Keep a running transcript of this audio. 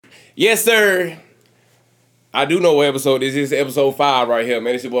Yes, sir. I do know what episode this is. Episode 5 right here,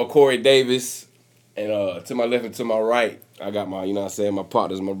 man. It's your boy Corey Davis. And to my left and to my right, I got my, my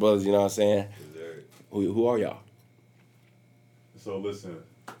partners, my brothers, you know what I'm saying? Who are y'all? So listen,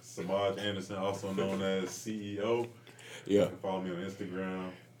 Samaj Anderson, also known as CEO. Yeah. You can follow me on Instagram.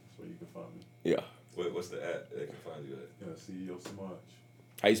 That's where you can find me. Yeah. What's the app that can find you at? Yeah, CeoSemaj.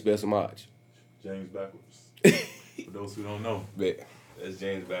 How you spell Semaj? James backwards. For those who don't know. Bet. That's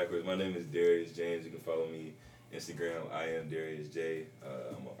James backwards. My name is Darius James. You can follow me Instagram. I am Darius J.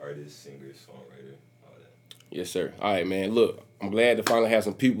 I'm an artist, singer, songwriter, all that. Yes, sir. All right, man. Look, I'm glad to finally have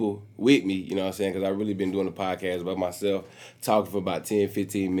some people with me, you know what I'm saying? Because I've really been doing the podcast by myself, talking for about 10,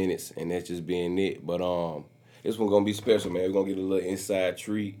 15 minutes, and that's just being it. But this one going to be special, man. We're going to get a little inside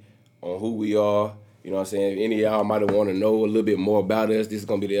treat on who we are. You know what I'm saying? If any of y'all might want to know a little bit more about us, this is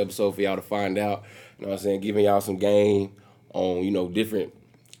going to be the episode for y'all to find out. You know what I'm saying? Giving y'all some game on, different,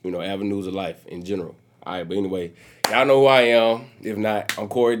 avenues of life in general. All right, but anyway, y'all know who I am. If not, I'm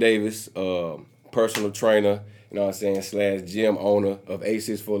Corey Davis, personal trainer, you know what I'm saying, / gym owner of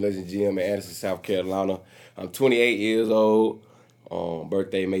 864 Legend Gym in Addison, South Carolina. I'm 28 years old,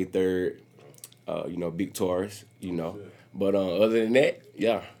 birthday May 3rd, big Taurus, But other than that,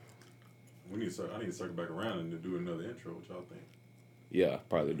 yeah. I need to circle back around and do another intro. What y'all think? Yeah,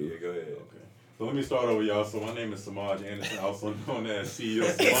 probably do. Yeah, go ahead. Okay. So let me start over, y'all. So my name is Samaj Anderson, also known as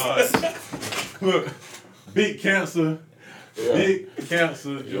CeoSemaj. Look, big cancer. Yeah. Big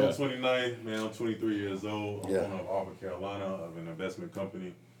cancer, June Yeah. 29th. Man, I'm 23 years old. I'm Yeah. owner of Auburn, Carolina, of an investment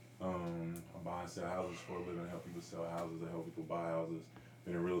company. I buy and sell houses for a living. I help people sell houses. I help people buy houses.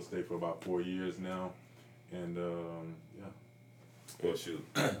 Been in real estate for about 4 years now. And, yeah. Well, shoot.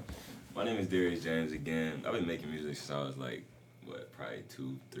 My name is Darius James again. I've been making music since I was probably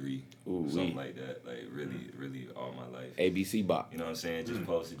 2, 3, something like that. Like really all my life. ABC Bop. You know what I'm saying? Just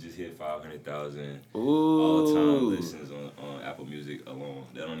posted, just hit 500,000 Ooh. all-time listens on Apple Music alone.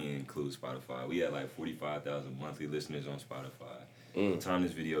 That don't even include Spotify. We had 45,000 monthly listeners on Spotify. By the time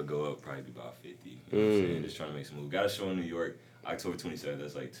this video go up, probably be about 50. You know what I'm saying? Just trying to make some moves. Got a show in New York, October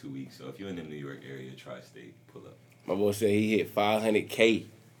 27th. That's 2 weeks. So if you're in the New York area, tri-state, pull up. My boy said he hit 500K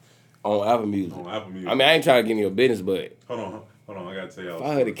on Apple Music. On Apple Music. I mean, I ain't trying to get in your business, but Hold on. I got to tell y'all.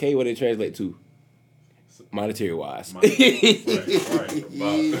 500K, what it translate to? Monetary wise. Right. About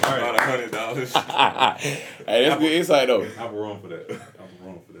 $100. Hey, that's good insight, though. I'm wrong for that.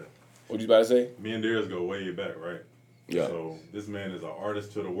 What you about to say? Me and Darius go way back, right? Yeah. So this man is an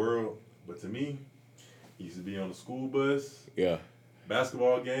artist to the world, but to me, he used to be on the school bus, Yeah.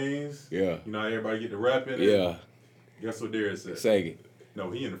 basketball games. Yeah. You know how everybody get to rapping? Yeah. Guess what Darius said? Sing it. No,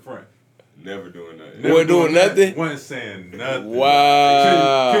 he in the front. Never doing nothing. Wasn't doing nothing? Wasn't saying nothing.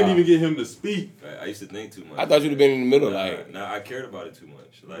 Wow. Couldn't even get him to speak. I used to think too much. I thought you'd have been in the middle, Nah, I cared about it too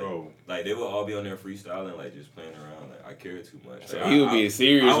much. Bro. They would all be on there freestyling, just playing around. I cared too much. So he was being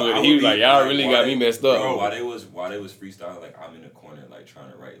serious with it. He was like, y'all really got me messed up. Bro, while they was freestyling, I'm in the corner,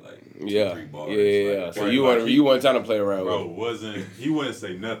 trying to write, 2, 3 bars. Yeah. So Right, you weren't trying to play around Bro, with it. he wouldn't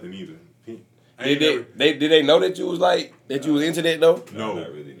say nothing either. Did they know that you was you was into that though? No,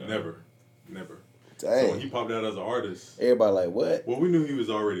 not really, no. Never. Dang. So when he popped out as an artist, Everybody like, what? well, we knew he was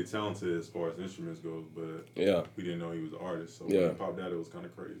already talented as far as instruments goes, but Yeah. we didn't know he was an artist. So Yeah. when he popped out, it was kind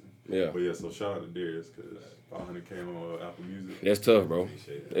of crazy. Yeah. But yeah, so shout out to Darius because 500K on Apple Music. That's tough, bro.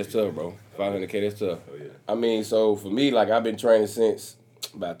 Appreciate that. That's tough, bro. 500K, that's tough. Oh, yeah. I mean, so for me, I've been training since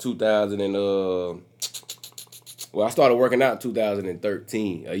about 2000 and I started working out in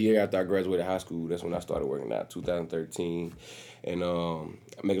 2013. A year after I graduated high school, that's when I started working out, 2013. And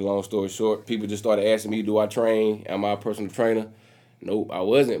make a long story short, people just started asking me, do I train? Am I a personal trainer? Nope, I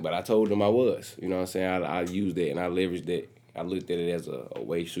wasn't, but I told them I was. You know what I'm saying? I used that and I leveraged that. I looked at it as a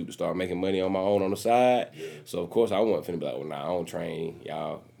way to start making money on my own on the side. Yeah. So, of course, I wasn't finna be like, well, nah, I don't train.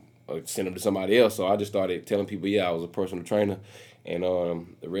 Y'all send them to somebody else. So I just started telling people, yeah, I was a personal trainer. And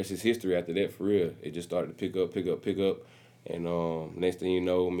the rest is history after that, for real. It just started to pick up. And next thing you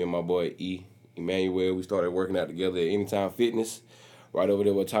know, me and my boy Emmanuel, we started working out together at Anytime Fitness, right over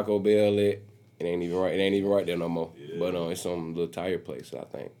there where Taco Bell at. It ain't even right there no more. Yeah. But it's some little tire place, I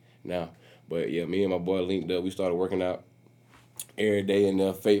think, now. But yeah, me and my boy linked up. We started working out every day in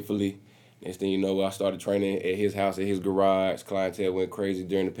there faithfully. Next thing you know, I started training at his house, at his garage. Clientele went crazy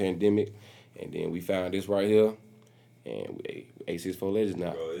during the pandemic. And then we found this right here. And we 864 Legends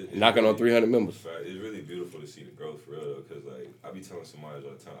now. Bro, knocking on 300 members. It's really beautiful to see the growth for real though, because I be telling somebody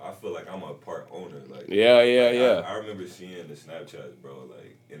all the time, I feel like I'm a part owner. Yeah. I remember seeing the Snapchats, bro,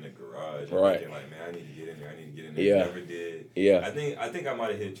 in the garage. Right. Thinking, man, I need to get in there. Yeah. Never did. Yeah. I think I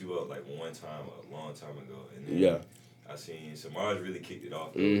might have hit you up one time a long time ago, and then yeah. I seen CeoSemaj really kicked it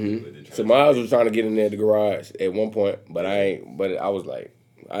off. CeoSemaj was trying to get in there at the garage at one point, but I ain't. But I was like,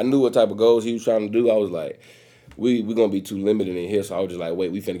 I knew what type of goals he was trying to do. I was like, we gonna be too limited in here, so I was just like,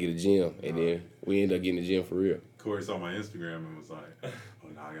 wait, we finna get a gym, and then we ended up getting a gym for real. Corey saw my Instagram and was like, oh,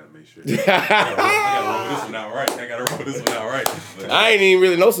 no, I gotta make sure. I gotta roll this one out right. I gotta roll this one out right. But, I ain't even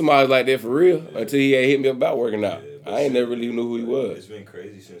really know somebody like that for real until he had hit me about working out. I ain't never really knew who he was. It's been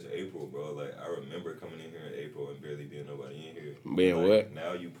crazy since April, bro. Like, I remember coming in here in April and barely being nobody in here. Being what?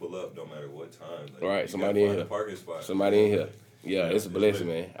 Now you pull up no matter what time. Like, right, somebody in here. Parking spot. Somebody in here. Yeah, it's a blessing,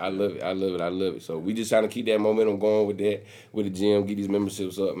 man. I love it. I love it. I love it. So we just trying to keep that momentum going with that, with the gym, get these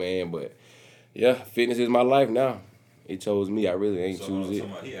memberships up, man. But yeah, fitness is my life now. It chose me. I really ain't choose it.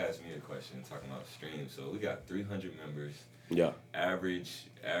 He asked me a question talking about streams. So we got 300 members. Yeah. Average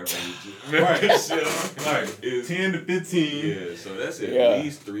right. Like it's 10 to 15. Yeah, so that's at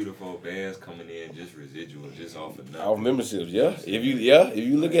least 3 to 4 bands coming in, just residual, just off of nothing. Off memberships, yeah. If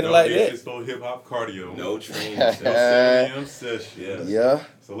you look at it like that. It's no hip hop cardio. No training. No 7 a.m. session. Yeah.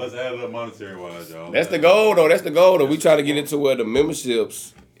 So let's add it up monetary wise, y'all. That's the goal though. We try to get it to where the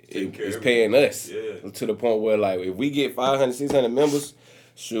memberships is paying us. Yeah. To the point where like if we get 500, 600 members,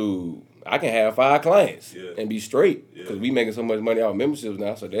 shoot, I can have 5 clients and be straight because we making so much money off memberships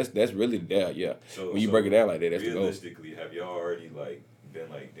now. So that's really there, yeah. So, when you break it down like that, that's the goal. Realistically, have y'all already like been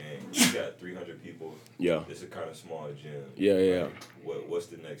like, dang, we got 300 people. Yeah. It's a kind of small gym. Yeah. Like, what's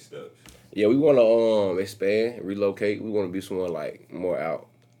the next steps? Yeah, we want to expand, relocate. We want to be somewhere like more out,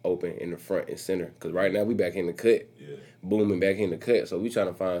 open in the front and center. Because right now we back in the cut, booming back in the cut. So we trying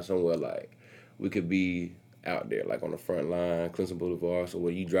to find somewhere like we could be out there, like on the front line, Clemson Boulevard. So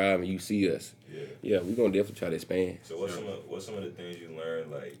when you drive and you see us, yeah, we gonna definitely try to expand. So what's some of the things you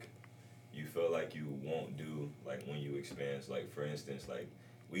learned, like you feel like you won't do, like when you expand? So, like for instance, like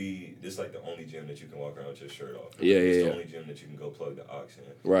this like the only gym that you can walk around with your shirt off. It's the only gym that you can go plug the aux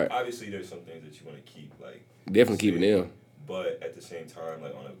in. Right. Obviously, there's some things that you want to keep, like definitely keeping them. But at the same time,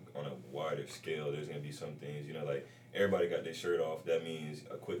 like on a wider scale, there's gonna be some things, like everybody got their shirt off. That means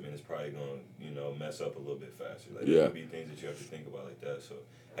equipment is probably gonna, mess up a little bit faster. Like there's gonna be things that you have to think about like that. So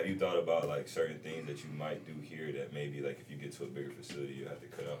have you thought about like certain things that you might do here that maybe like if you get to a bigger facility you have to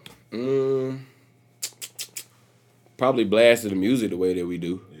cut out? Probably blasted the music the way that we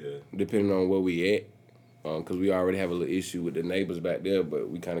do. Yeah. Depending on where we at. Because we already have a little issue with the neighbors back there, but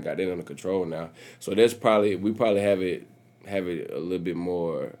we kind of got that under control now. So we probably have it a little bit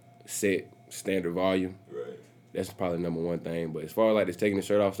more set standard volume. Right. That's probably number one thing. But as far as like just taking the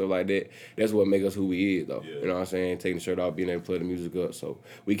shirt off, stuff like that, that's what makes us who we is though. Yeah. You know what I'm saying? Taking the shirt off, being able to play the music up. So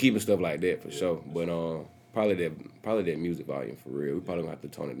we keeping stuff like that for sure. But probably that music volume for real. We probably gonna have to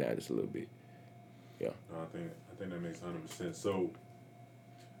tone it down just a little bit. Yeah. No, I think that makes 100%. So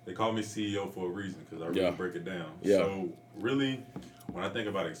they call me CEO for a reason because I really break it down. Yeah. So really, when I think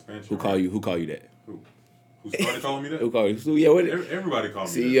about expansion, Who call you that? Who started calling me that? Who called you? Yeah, what? Everybody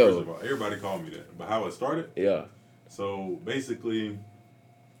called me CEO. that. First of all, everybody called me that. But how it started? Yeah. So basically,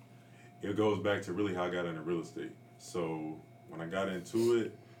 it goes back to really how I got into real estate. So when I got into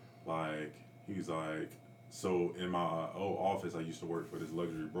it, like he was like, so in my old office, I used to work for this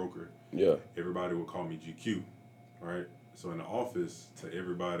luxury broker. Yeah. Everybody would call me GQ, right? So in the office, to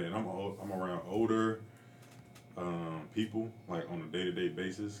everybody, and I'm around older people, like on a day-to-day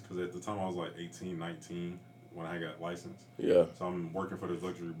basis, because at the time I was like 18, 19 when I got licensed. Yeah. So I'm working for this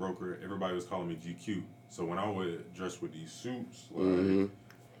luxury broker. Everybody was calling me GQ. So when I would dress with these suits, like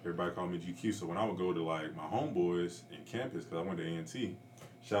everybody called me GQ. So when I would go to like my homeboys in campus, because I went to A&T,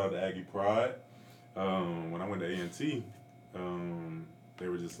 shout out to Aggie Pride. When I went to A&T, they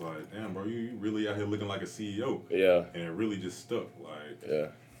were just like, damn, bro, you really out here looking like a CEO. Yeah. And it really just stuck. Like, yeah.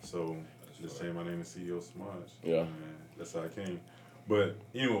 So just saying my name is CeoSemaj. Yeah. And that's how I came. But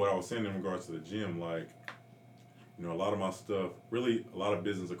anyway, what I was saying in regards to the gym, like, a lot of my stuff, really a lot of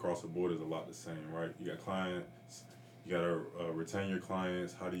business across the board is a lot the same, right? You got clients, you got to retain your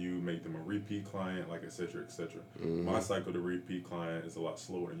clients. How do you make them a repeat client, like, et cetera, et cetera. My cycle to repeat client is a lot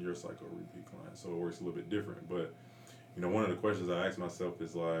slower than your cycle to repeat client, so it works a little bit different. But, one of the questions I ask myself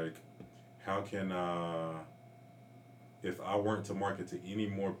is, like, how can if I weren't to market to any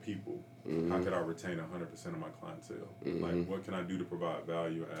more people, how could I retain 100% of my clientele? Like, what can I do to provide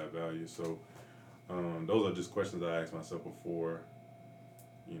value, add value? So, those are just questions I ask myself before,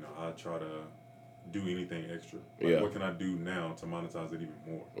 I try to do anything extra. Like, what can I do now to monetize it even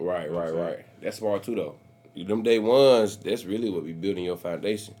more? Right. That's smart too, though. Them day ones, that's really what be building your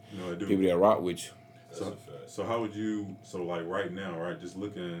foundation. People that rock with you. So how would you, like right now, right, just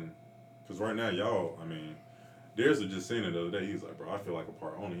looking, because right now y'all, Darius was just saying it the other day. He was like, bro, I feel like a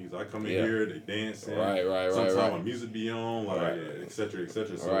part owner. He's like, I come in Yeah. here, they dancing. Right. Sometimes my music be on, like, Right. et cetera, et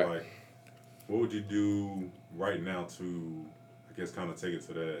cetera. So, Right. like, what would you do right now to, I guess, kind of take it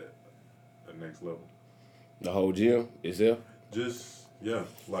to that next level? The whole gym itself? Just, yeah.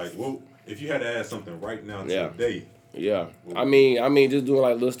 Like, well, if you had to add something right now Yeah. today. Yeah. I mean, just doing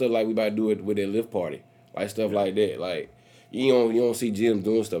like little stuff like we about to do it with that lift party. Like stuff like that. Like, you don't see gyms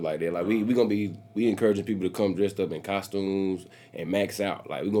doing stuff like that. Like we encouraging people to come dressed up in costumes and max out.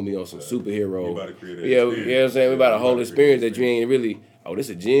 Like we gonna be on some superhero. We about to create an you know experience. what I'm saying? We about a whole to experience create that you ain't really. Oh, this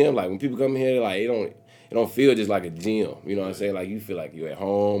a gym. Like when people come in here, like it don't feel just like a gym. You know what I'm saying? Like you feel like you're at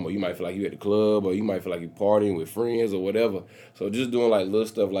home, or you might feel like you at the club, or you might feel like you partying with friends or whatever. So just doing like little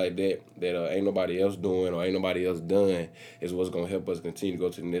stuff like that ain't nobody else doing or ain't nobody else done is what's gonna help us continue to go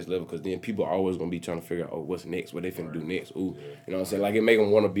to the next level. Because then people are always gonna be trying to figure out, oh, what's next? What they finna do next? Ooh, Yeah. you know what I'm saying? Like it make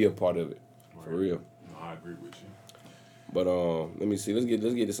them want to be a part of it, for real. No, I agree with you. But let me see. Let's get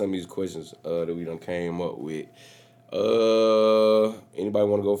to some of these questions that we done came up with. Anybody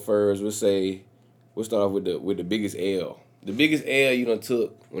want to go first? We'll start off with the biggest L. The biggest L you done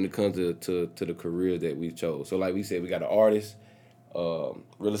took when it comes to the careers that we chose. So like we said, we got an artist,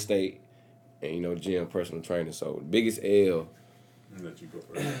 real estate, and gym, personal training. So the biggest L. I'll let you go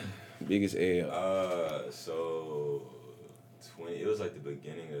first. Biggest L. So it was like the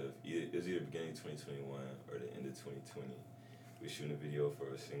beginning of it was either beginning of 2021 or the end of 2020. We were shooting a video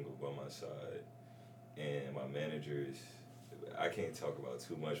for a single by my side, and my managers. I can't talk about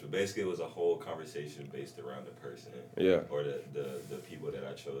too much, but basically it was a whole conversation based around the person, or the people that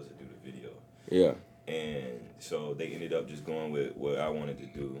I chose to do the video. Yeah. And so they ended up just going with what I wanted to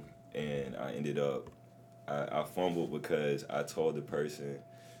do, and I fumbled because I told the person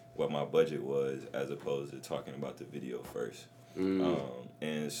what my budget was as opposed to talking about the video first.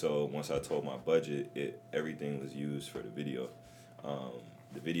 And so once I told my budget, everything was used for the video.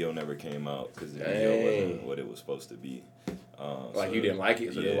 The video never came out because the video wasn't what it was supposed to be. You didn't like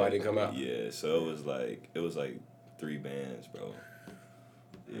it, so that's why it didn't come out? Yeah, so it was like 3 bands, bro.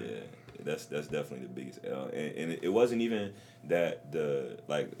 Yeah, that's definitely the biggest L. And it wasn't even that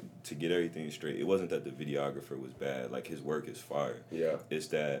to get everything straight, it wasn't that the videographer was bad. Like, his work is fire. Yeah. It's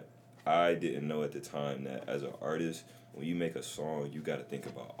that I didn't know at the time that as an artist, when you make a song, you got to think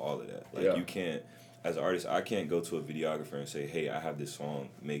about all of that. Like, you can't, as an artist, I can't go to a videographer and say, hey, I have this song,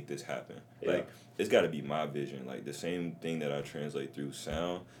 make this happen. Yeah. Like, it's got to be my vision. Like, the same thing that I translate through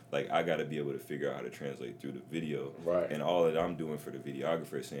sound, like, I got to be able to figure out how to translate through the video. Right. And all that I'm doing for the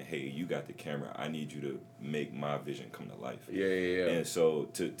videographer is saying, hey, you got the camera. I need you to make my vision come to life. Yeah. And so,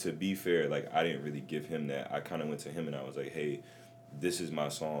 to be fair, like, I didn't really give him that. I kind of went to him and I was like, hey, this is my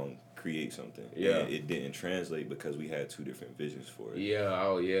song, create something. Yeah. And it didn't translate because we had 2 different visions for it.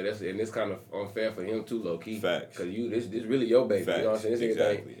 Yeah, it's kind of unfair for him too, low key. Facts. Cause this really your baby. Facts. You know what I'm saying?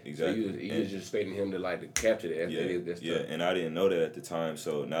 Exactly. So you was just expecting him to capture that. Yeah, and I didn't know that at the time.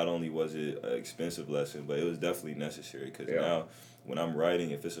 So not only was it an expensive lesson, but it was definitely necessary. Because now, when I'm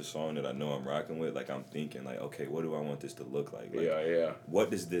writing, if it's a song that I know I'm rocking with, like, I'm thinking, like, okay, what do I want this to look like? Like, what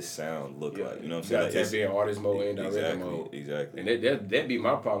does this sound look like? You know what I'm saying? You gotta tap in artist mode and director mode. Exactly. And that be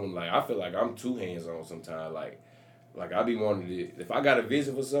my problem. Like, I feel like I'm too hands-on sometimes. Like I be wanting to, if I got a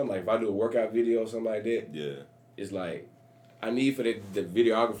vision for something, like if I do a workout video or something like that, it's like, I need for the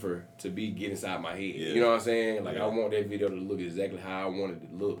videographer to get inside my head. Yeah. You know what I'm saying? Like, I want that video to look exactly how I want it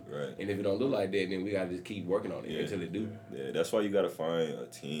to look. Right. And if it don't look like that, then we gotta just keep working on it until it do. Yeah, that's why you gotta find a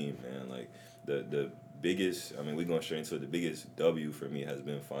team, man. Like, the biggest, I mean, we going straight into it, the biggest W for me has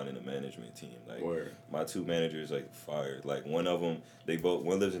been finding a management team. Like, my 2 managers, like, fired. Like, one of them,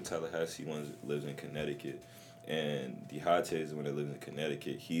 one lives in Tallahassee, one lives in Connecticut. And DeHate is the one that lives in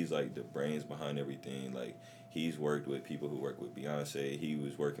Connecticut. He's, like, the brains behind everything. Like, he's worked with people who work with Beyonce. He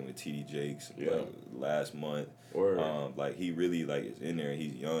was working with T.D. Jakes like, last month. Like, he really, like, is in there.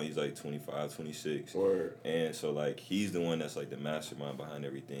 He's young. He's, like, 25, 26. And so, like, he's the one that's, like, the mastermind behind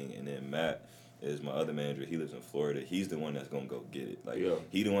everything. And then Matt is my other manager. He lives in Florida. He's the one that's going to go get it. Like,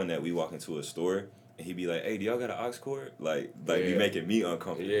 he the one that we walk into a store, and he be like, hey, do y'all got an aux cord? Like be making me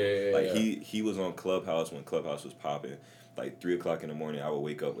uncomfortable. He was on Clubhouse when Clubhouse was popping. Like 3 o'clock in the morning, I would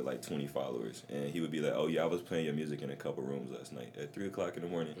wake up with like 20 followers, and he would be like, "Oh yeah, I was playing your music in a couple rooms last night at 3 o'clock in the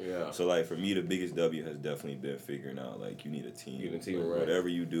morning." Yeah. So like for me, the biggest W has definitely been figuring out like you need a team. Like, whatever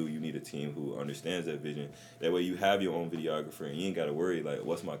you do, you need a team who understands that vision. That way, you have your own videographer, and you ain't got to worry like,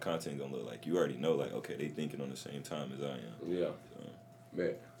 what's my content gonna look like? You already know like, okay, they thinking on the same time as I am. Yeah. So.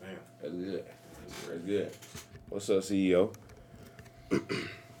 Man, Damn. That's good. That's good. What's up, CEO?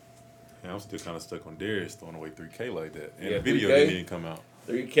 Yeah, Man, I'm still kind of stuck on Darius throwing away 3K like that. And Yeah, the video 3K? didn't even come out.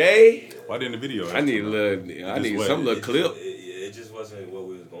 3K? Why didn't the video? I need a come out? little. I need what? some little clip. It just wasn't what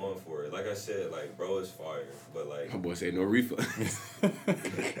we was going for. Like I said, like bro is fire, but like My boy said no refund. I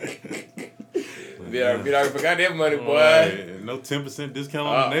forgot that money, boy. Right. No 10% discount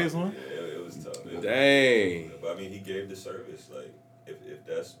on the next one. yeah, it was tough. Dang. But I mean, he gave the service. Like if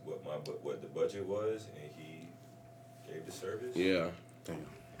that's what the budget was, and he gave the service. Yeah. Damn.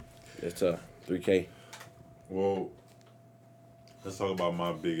 That's tough. 3K. Well, let's talk about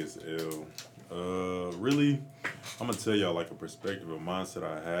my biggest L. Really, I'm gonna tell y'all like a perspective, a mindset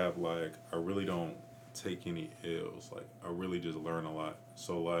I have. Like, I really don't take any L's. Like, I really just learn a lot.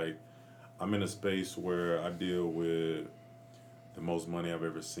 So, like, I'm in a space where I deal with the most money I've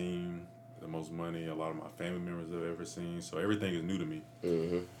ever seen, the most money a lot of my family members have ever seen. So everything is new to me.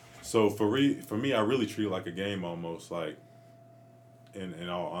 Mm-hmm. So for me, I really treat it like a game almost. Like, in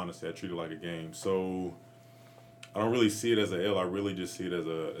all honesty, I treat it like a game. So I don't really see it as a L. I really just see it as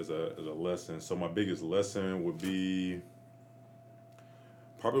a lesson. So my biggest lesson would be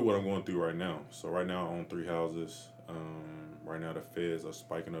probably what I'm going through right now. So right now I own 3 houses. Right now the feds are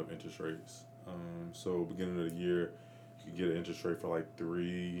spiking up interest rates. So beginning of the year, you could get an interest rate for like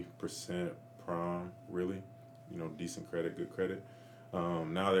 3% prime, really. You know, decent credit, good credit.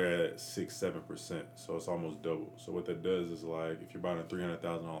 Now they're at 6-7%, so it's almost double. So what that does is, like, if you're buying a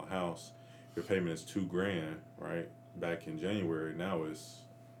 $300,000 house, your payment is $2,000, right? Back in January, now it's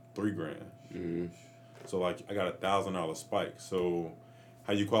 $3,000. Mm-hmm. So like I got $1,000 spike. So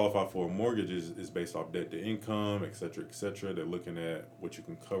how you qualify for a mortgage is based off debt to income, et cetera, et cetera. They're looking at what you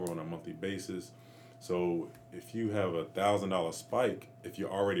can cover on a monthly basis. So if you have $1,000 spike, if you're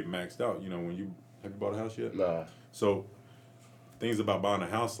already maxed out, you know, have you bought a house yet? Nah. So things about buying a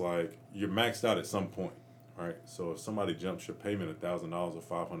house, like, you're maxed out at some point, right? So if somebody jumps your payment $1,000 or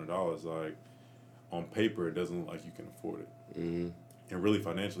 $500, like, on paper it doesn't look like you can afford it. Mm-hmm. And really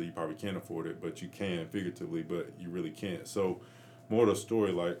financially you probably can't afford it, but you can figuratively, but you really can't. So more of the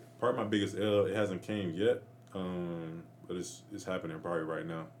story, like, probably my biggest L, it hasn't came yet, but it's happening probably right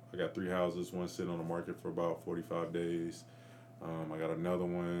now. I got 3 houses, one sitting on the market for about 45 days. I got another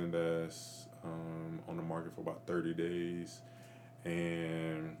one that's on the market for about 30 days.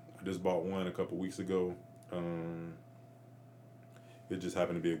 And I just bought one a couple weeks ago. It just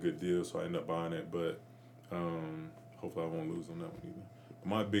happened to be a good deal, so I ended up buying it. But hopefully I won't lose on that one either. But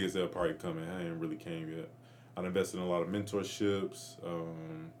my biggest L probably coming. I ain't really came yet. I've invested in a lot of mentorships. A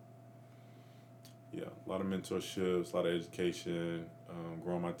lot of mentorships, a lot of education,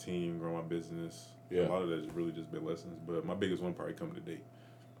 growing my team, growing my business. Yeah. A lot of that's really just been lessons. But my biggest one probably coming today.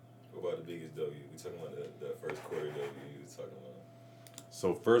 What about the biggest W? We talking about the first quarter W you was talking about.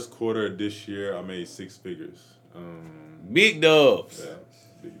 So first quarter of this year, I made 6 figures. Big dubs. Yeah,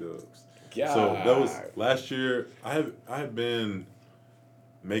 big dubs. God. So that was last year. I have been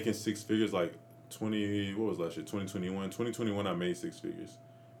making 6 figures like 20. What was last year? 2021. 2021, I made 6 figures.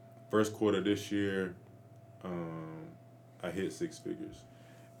 First quarter this year, I hit 6 figures.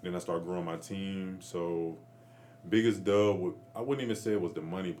 Then I started growing my team. So biggest dub, I wouldn't even say it was the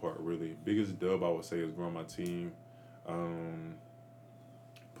money part really. Biggest dub I would say is growing my team.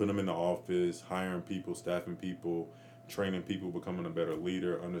 Putting them in the office, hiring people, staffing people, training people, becoming a better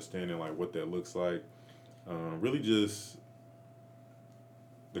leader, understanding like what that looks like. Really just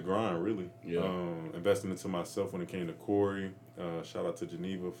the grind, really. Yeah. Investing into myself when it came to Corey. Shout out to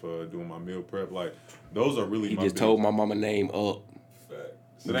Geneva for doing my meal prep. Like, those are really He my just told my mama name up. Fact.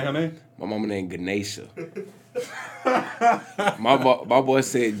 Is that her name? My mama named Ganesha. my boy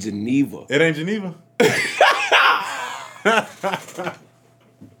said Geneva. It ain't Geneva.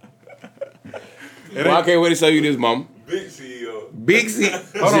 Well, I can't wait to show you this, mama. Big CEO. Big C.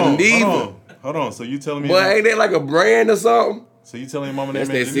 Hold Geneva. on. So you telling me? Boy, ain't that like a brand or something? So you telling your mama name? That's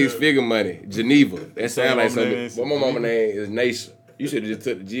that ain't Geneva? 6-figure money. Geneva. That sound like mama name something. is Well, my mama name is Nasha. You should have just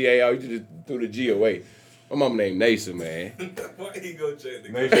took the G-A out. You should just threw the G away. My mama named Nasha, man. Why he go check the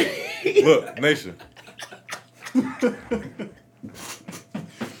Nation. Look, Nation.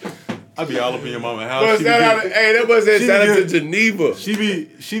 I be all up in your mama's house. That boy said shout out to Geneva. She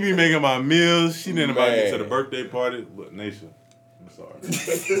be making my meals. She didn't invite me to the birthday party. Look, Nation, I'm sorry.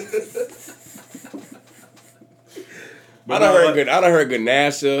 I done heard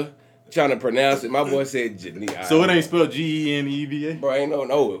Ganasha trying to pronounce it. My boy said Geneva. So it ain't spelled Geneva? Bro, ain't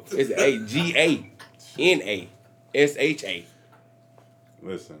no. It's Ganesha.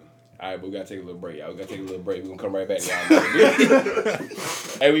 Listen. All right, but we got to take a little break, y'all. We got to take a little break. We're going to come right back, y'all.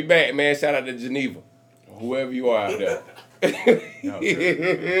 Hey, we back, man. Shout out to Geneva. Whoever you are out there.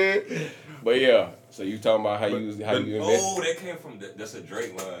 But yeah, So you talking about how you invest? Oh, that came from that's a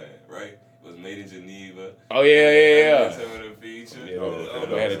Drake line, right? It was made in Geneva. Oh yeah. Some of the feature.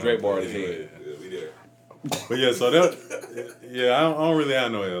 Yeah, had a Drake bar in his head. Yeah, we there. But yeah, so that, yeah, I don't really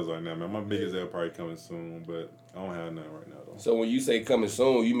have no L's right now, man. My biggest L probably coming soon, but I don't have none right now, though. So when you say coming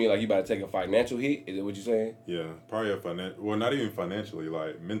soon, you mean like you about to take a financial hit? Is that what you're saying? Yeah, probably well, not even financially.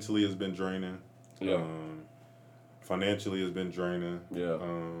 Like, mentally has been draining. Yeah. Financially has been draining. Yeah.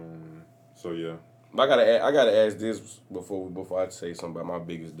 So, yeah. I gotta ask this before I say something about my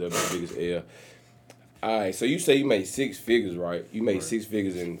biggest L. All right, so you say you made 6 figures, right? You made 6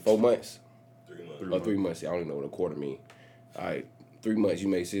 figures in 4 months? 3 months. 3 months. 3 months. I don't even know what a quarter mean. All right, 3 months you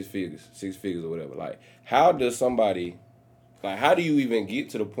made 6 figures or whatever. Like, how do you even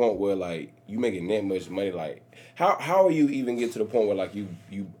get to the point where like you making that much money? Like, how are you even get to the point where like you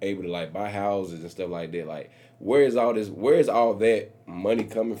able to like buy houses and stuff like that? Like, where is all that money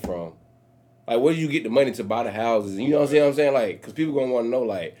coming from? Like, where do you get the money to buy the houses? You know what I'm saying? Like, because people gonna want to know,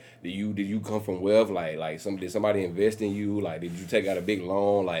 like, did you come from wealth? Did somebody invest in you? Like, did you take out a big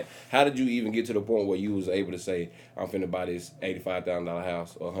loan? Like, how did you even get to the point where you was able to say, I'm finna buy this $85,000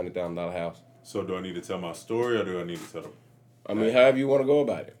 house or $100,000 house? So do I need to tell my story or do I need to tell them? I mean, however you want to go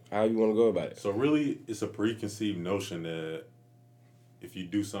about it. So really, it's a preconceived notion that if you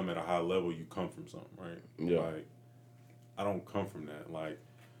do something at a high level, you come from something, right? Yeah. Like, I don't come from that. Like,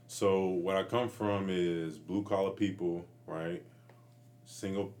 so what I come from is blue collar people, right?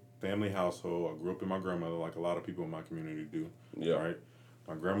 Single family household. I grew up with my grandmother, like a lot of people in my community do. Yeah. Right.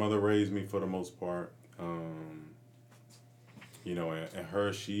 My grandmother raised me for the most part. And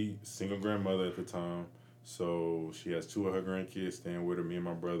her, she single grandmother at the time. So she has 2 of her grandkids staying with her, me and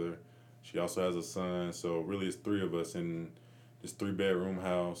my brother. She also has a son. So really it's 3 of us in this 3-bedroom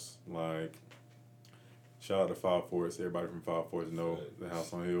house. Like, shout out to Five Forks. Everybody from Five Forks know the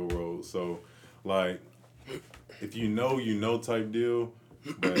house on Hill Road. So, like, if you know type deal.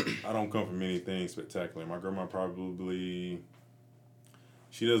 But I don't come from anything spectacular. My grandma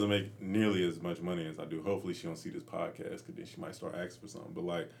she doesn't make nearly as much money as I do. Hopefully she don't see this podcast because then she might start asking for something. But,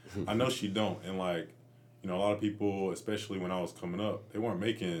 like, I know she don't. And, like, a lot of people, especially when I was coming up, they weren't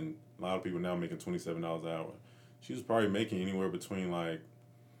making, a lot of people now making $27 an hour. She was probably making anywhere between, like,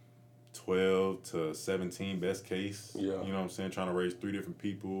 12 to 17 best case. Yeah. You know what I'm saying? Trying to raise 3 different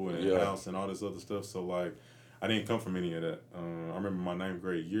people and a house and all this other stuff. So, like, I didn't come from any of that. I remember my 9th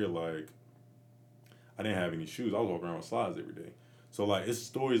grade year, like, I didn't have any shoes. I was walking around with slides every day. So, like, it's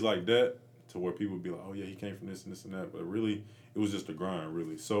stories like that to where people would be like, oh, yeah, he came from this and this and that. But really, it was just a grind,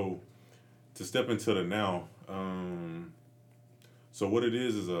 really. So, to step into the now, so what it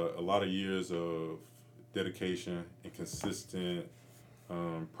is a lot of years of dedication and consistent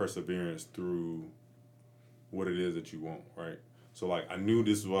perseverance through what it is that you want, right? So, like, I knew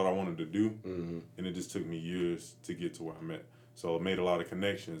this is what I wanted to do, and it just took me years to get to where I'm at. So I made a lot of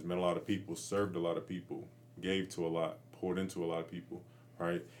connections, met a lot of people, served a lot of people, gave to a lot, poured into a lot of people,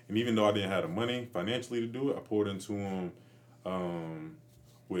 right? And even though I didn't have the money financially to do it, I poured into them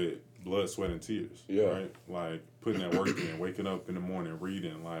with blood, sweat, and tears, right? Like, putting that work in, waking up in the morning,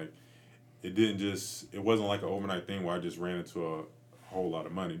 reading. Like, it wasn't like an overnight thing where I just ran into a whole lot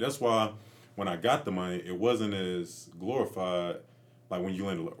of money. That's why when I got the money, it wasn't as glorified like when you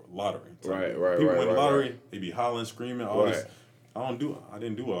win the lottery. Right. People win the lottery, they be hollering, screaming, all this. I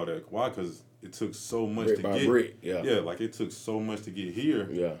didn't do all that. Why? Because it took so much to get. Brick, yeah. Yeah, like, it took so much to get here.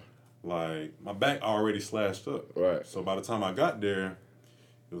 Yeah. Like, my back already slashed up. Right. So by the time I got there,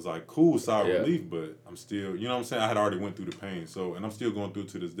 it was like cool, sigh of relief, but I'm still, you know what I'm saying? I had already went through the pain. So, and I'm still going through it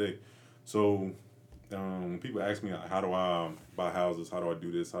to this day. So, when people ask me, how do I buy houses? How do I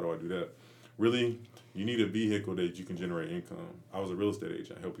do this? How do I do that? Really, you need a vehicle that you can generate income. I was a real estate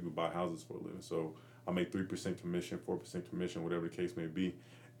agent. I help people buy houses for a living. So I make 3% commission, 4% commission, whatever the case may be,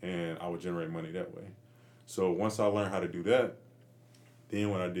 and I would generate money that way. So once I learned how to do that, then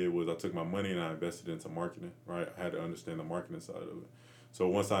what I did was I took my money and I invested into marketing, right? I had to understand the marketing side of it. So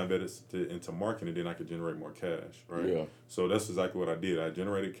once I invested into marketing, then I could generate more cash, right? Yeah. So that's exactly what I did. I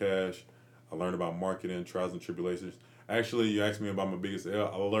generated cash. I learned about marketing, trials and tribulations. Actually, you asked me about my biggest L.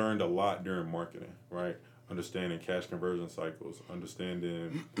 I learned a lot during marketing, right? Understanding cash conversion cycles,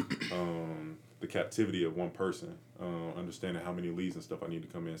 understanding the captivity of one person, understanding how many leads and stuff I need to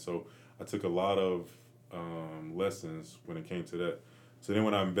come in. So I took a lot of lessons when it came to that. So then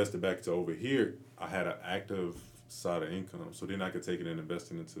when I invested back to over here, I had an active side of income. So then I could take it and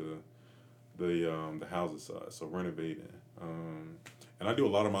invest it into the housing side, so renovating. And I do a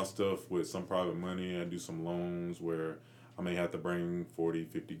lot of my stuff with some private money. I do some loans where I may have to bring 40,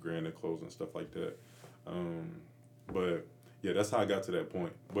 50 grand to close and stuff like that. But yeah, that's how I got to that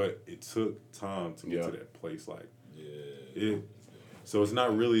point. But it took time to get to that place. Like, so it's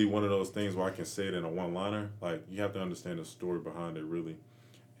not really one of those things where I can say it in a one-liner. Like, you have to understand the story behind it, really.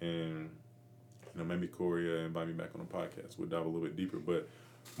 And, maybe Corey invite me back on the podcast. We'll dive a little bit deeper. But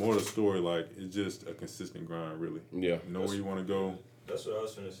more of the story, like, it's just a consistent grind, really. Yeah. You know where you want to go. That's what I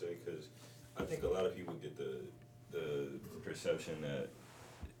was going to say, because I think a lot of people get the perception that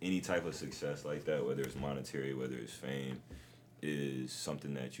any type of success like that, whether it's monetary, whether it's fame, is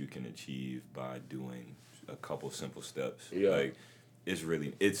something that you can achieve by doing a couple simple steps. Yeah. Like,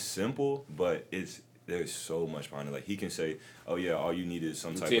 it's simple, but there's so much behind it. Like, he can say, oh yeah, all you need is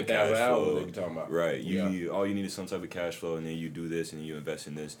some type of cash flow. That you're talking about. Right. All you need is some type of cash flow, and then you do this and you invest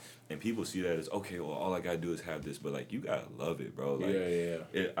in this. And people see that as, okay, well, all I gotta do is have this, but like, you gotta love it, bro.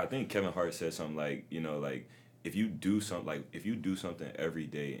 Like, I think Kevin Hart said something like, like, if you do something every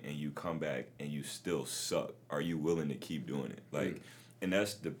day and you come back and you still suck, are you willing to keep doing it? Like, and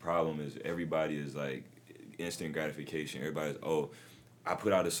that's the problem, is everybody is like instant gratification. Everybody's, oh, I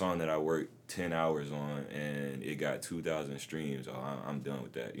put out a song that I worked 10 hours on and it got 2,000 streams. Oh, I'm done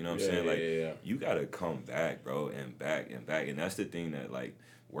with that. You know what I'm saying? Like, you gotta come back, bro, and back and back. And that's the thing that, like,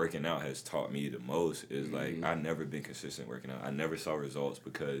 working out has taught me the most is, like, I've never been consistent working out. I never saw results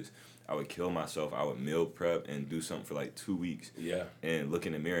because I would kill myself. I would meal prep and do something for like 2 weeks. Yeah. And look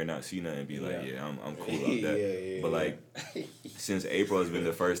in the mirror and not see nothing and be like, I'm cool about that. But like, since April has been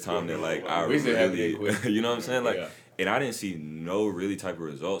the first time that, like, I really, you know what I'm saying? Like, and I didn't see no really type of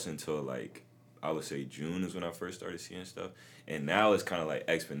results until, like, I would say June is when I first started seeing stuff. And now it's kind of like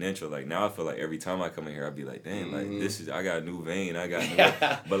exponential. Like, now I feel like every time I come in here, I'd be like, dang, like, I got a new vein.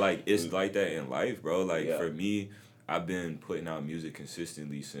 But like, it's like that in life, bro. Like, for me, I've been putting out music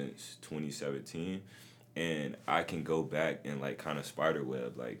consistently since 2017. And I can go back and, like, kind of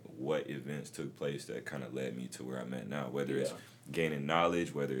spiderweb, like, what events took place that kind of led me to where I'm at now. Whether it's gaining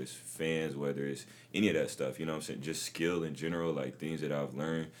knowledge, whether it's fans, whether it's any of that stuff, you know what I'm saying? Just skill in general, like, things that I've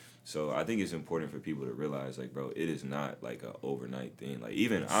learned. So I think it's important for people to realize, like, bro, it is not like an overnight thing. Like,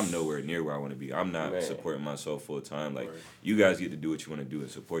 even I'm nowhere near where I want to be. I'm not supporting myself full time. Like, you guys get to do what you want to do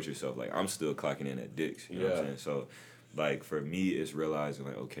and support yourself. Like, I'm still clocking in at Dick's. You know what I'm saying? So, like, for me, it's realizing,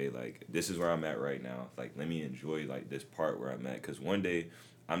 like, okay, like, this is where I'm at right now. Like, let me enjoy, like, this part where I'm at. Because one day,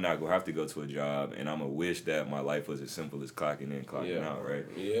 I'm not going to have to go to a job, and I'm going to wish that my life was as simple as clocking in, clocking out, right?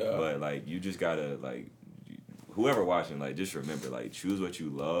 Yeah. But, like, you just got to, like, whoever watching, like, just remember, like, choose what you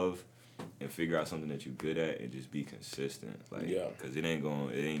love and figure out something that you're good at and just be consistent. Like, because it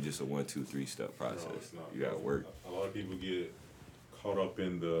ain't just a 1, 2, 3 step process. No, it's not. You got to work. A lot of people get caught up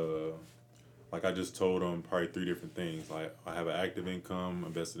in like I just told them, probably 3 different things. Like, I have an active income,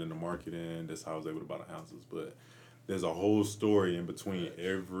 invested in the marketing. That's how I was able to buy the houses. But there's a whole story in between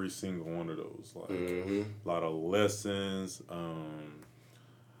every single one of those. Like, a lot of lessons,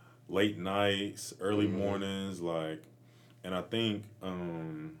 late nights, early mornings, like, and I think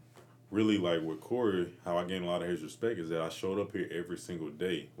really, like, with Corey, how I gained a lot of his respect is that I showed up here every single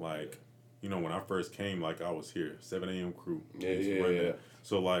day. Like, when I first came, like, I was here, 7 a.m. crew. Yeah.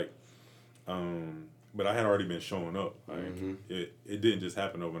 So, like, but I had already been showing up. Like, it didn't just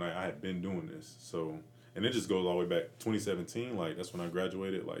happen overnight. I had been doing this. So, and it just goes all the way back 2017. Like, that's when I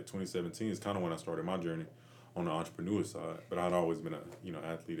graduated. Like, 2017 is kind of when I started my journey on the entrepreneur side. But I'd always been a,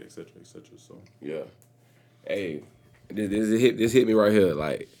 athlete, et cetera, et cetera. So, yeah. Hey, this hit me right here.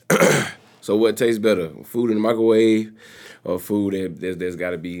 Like, so what tastes better, food in the microwave or food that's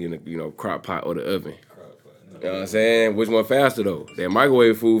got to be in the crock pot or the oven? You know what I'm saying? Which one faster, though? That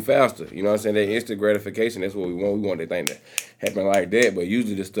microwave food faster. You know what I'm saying? That instant gratification, that's what we want. We want that thing to happen like that. But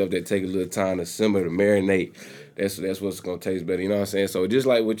usually the stuff that take a little time to simmer, to marinate, that's what's going to taste better. You know what I'm saying? So just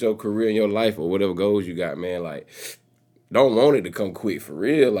like with your career and your life or whatever goals you got, man, like, don't want it to come quick for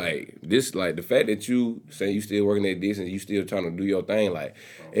real. Like, this, like, the fact that you say you still working at this and you still trying to do your thing, like,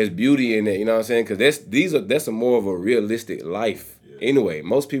 there's beauty in that. You know what I'm saying? Because that's a more of a realistic life. Yeah. Anyway,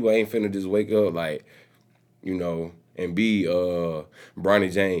 most people ain't finna just wake up, like, and be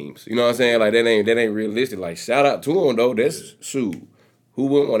Bronny James. You know what I'm saying? Like, that ain't realistic. Like, shout out to him, though. That's, shoot, who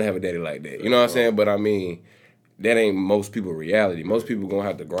wouldn't want to have a daddy like that? You know what I'm saying? But, I mean, that ain't most people reality. Most people gonna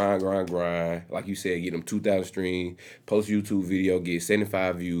have to grind. Like you said, get them 2,000 streams, post YouTube video, get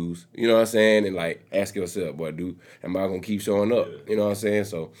 75 views. You know what I'm saying? And, like, ask yourself, boy, am I gonna keep showing up? You know what I'm saying?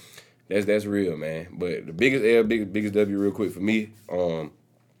 So that's real, man. But the biggest L, biggest W, real quick for me,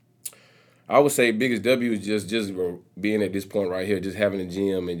 I would say biggest W is just being at this point right here, just having a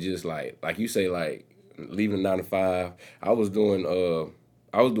gym and just like you say, like, leaving the 9 to 5. I was doing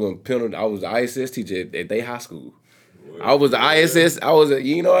penalty. I was the ISS teacher at their high school. I was the ISS. I was a,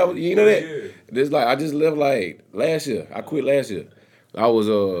 you know that. This like I just left like last year. I quit last year. I was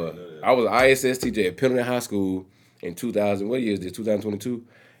an ISS teacher at Pendleton High School in 2000. What year is this? 2022.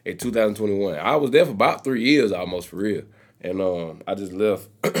 In 2021, I was there for about 3 years almost for real. And I just left.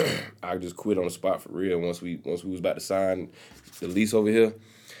 I just quit on the spot for real. Once we was about to sign the lease over here,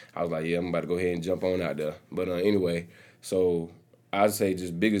 I was like, yeah, I'm about to go ahead and jump on out there. But anyway, so I'd say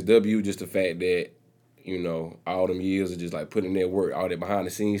just biggest W, just the fact that, you know, all them years of just like putting in that work, all that behind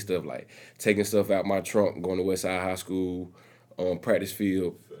the scenes stuff, like taking stuff out my trunk, going to Westside High School, practice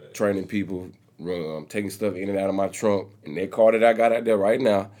field, training people, taking stuff in and out of my trunk, and that car that I got out there right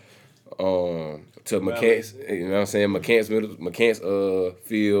now, to mechanics, you know what I'm saying, mechanics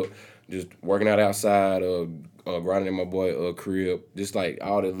field, just working out outside, grinding in my boy crib, just like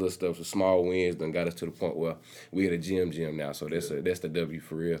all that little stuff, the small wins done got us to the point where we at a gym now, so that's the W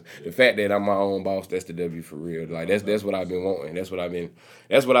for real. The fact that I'm my own boss, that's the W for real. Like that's what I've been wanting. That's what I've been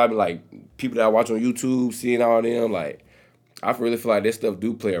like, people that I watch on YouTube, seeing all them, like I really feel like that stuff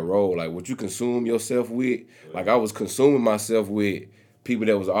do play a role. Like what you consume yourself with, like I was consuming myself with people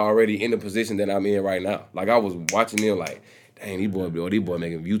that was already in the position that I'm in right now. Like I was watching them like, dang, these boys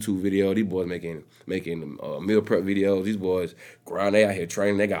making YouTube videos, these boys making meal prep videos, these boys grind, they out here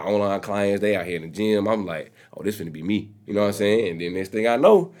training, they got online clients, they out here in the gym. I'm like, oh, this finna be me. You know what I'm saying? And then next thing I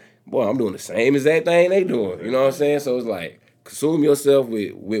know, boy, I'm doing the same exact thing they doing. You know what I'm saying? So it's like, consume yourself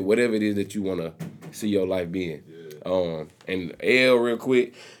with whatever it is that you wanna see your life being. And L real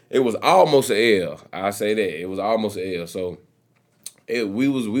quick, it was almost an L. I say that. It was almost an L. So we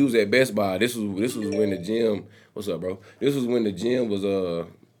was at Best Buy. This was when the gym. What's up, bro? This was when the gym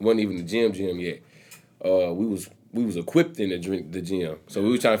wasn't even the gym yet. We was equipped in the gym, so we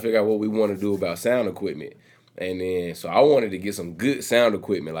was trying to figure out what we want to do about sound equipment. And then so I wanted to get some good sound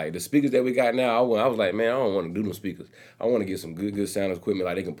equipment, like the speakers that we got now. I was like, man, I don't want to do no speakers. I want to get some good sound equipment,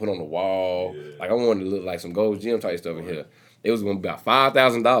 like they can put on the wall. Yeah. Like I wanted to look like some Gold's Gym type stuff in here. It was gonna be about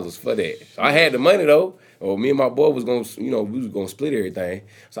 $5,000 for that. So I had the money though. Or me and my boy was gonna, we was gonna split everything.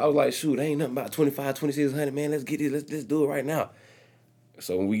 So I was like, shoot, ain't nothing about $2,600, man. Let's get it. Let's do it right now.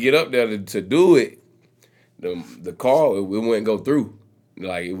 So when we get up there to do it, the call it wouldn't go through.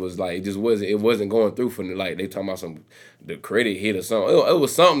 Like it wasn't going through for like they talking about the credit hit or something. It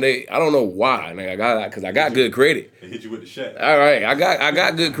was something I don't know why. Like I got good credit. They hit you with the shack. All right, I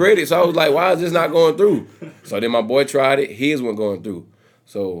got good credit, so I was like, why is this not going through? So then my boy tried it, his wasn't going through.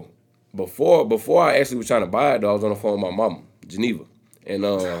 So before I actually was trying to buy it, though, I was on the phone with my mama, Geneva, and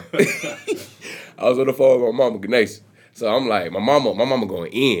I was on the phone with my mama, Ganesh. So I'm like, my mama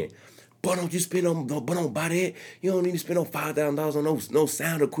going in. But don't you don't buy that. You don't need to spend no $5,000 on no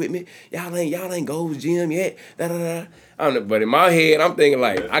sound equipment. Y'all ain't Gold's Gym yet. But in my head, I'm thinking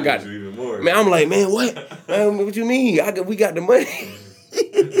like, I got even more. Man, I'm like, man, what? Man, what you mean? We got the money.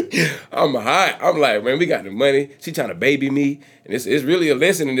 I'm hot. I'm like, man, we got the money. She trying to baby me, and it's really a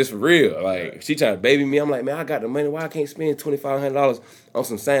lesson in this for real. Like she trying to baby me. I'm like, man, I got the money. Why I can't spend $2,500 on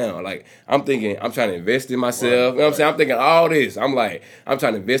some sound? Like I'm thinking, I'm trying to invest in myself. You know what I'm saying? I'm thinking all this. I'm like, I'm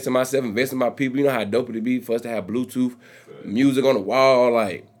trying to invest in myself, invest in my people. You know how dope it'd be for us to have Bluetooth music on the wall,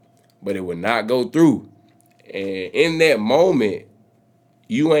 like, but it would not go through. And in that moment,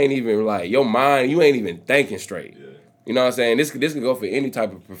 you ain't even like your mind. You ain't even thinking straight. You know what I'm saying? This could go for any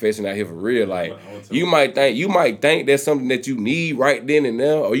type of profession out here for real. Like you might think that's something that you need right then and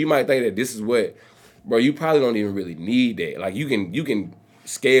there, or you might think that this is what, bro. You probably don't even really need that. Like you can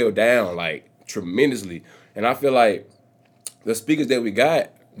scale down like tremendously. And I feel like the speakers that we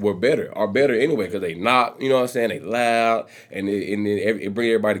got are better anyway because they knock. You know what I'm saying? They loud and it bring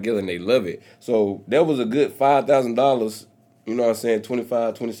everybody together and they love it. So that was a good $5,000. You know what I'm saying?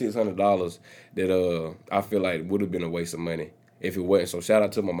 $2,600 that I feel like would have been a waste of money if it wasn't. So shout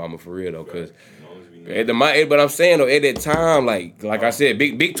out to my mama for real though, cause but I'm saying though at that time like I said,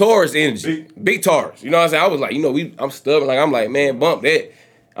 big Taurus energy, big Taurus. You know what I'm saying? I was like, I'm stubborn. Like I'm like, man, bump that.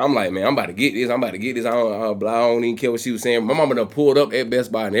 I'm like, man, I'm about to get this. I don't even care what she was saying. My mama done pulled up at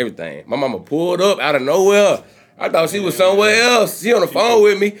Best Buy and everything. My mama pulled up out of nowhere. I thought she was somewhere else. She on the phone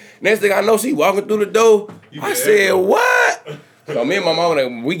with me. Next thing I know, she walking through the door. I said, what? So me and my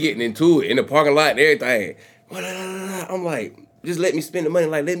mama, we getting into it in the parking lot and everything. I'm like, just let me spend the money.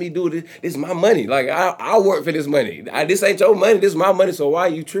 Like, let me do this. This is my money. Like, I work for this money. This ain't your money. This is my money. So why are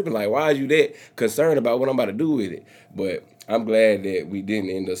you tripping? Like, why are you that concerned about what I'm about to do with it? But I'm glad that we didn't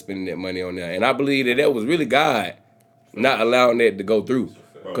end up spending that money on that. And I believe that was really God not allowing that to go through.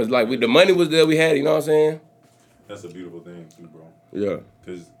 Because, like, the money was there we had, you know what I'm saying? That's a beautiful thing, too, bro. Yeah.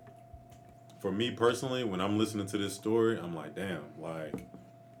 Because for me personally, when I'm listening to this story, I'm like, damn, like,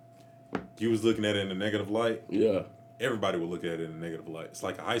 you was looking at it in a negative light. Yeah. everybody would look at it in a negative light. It's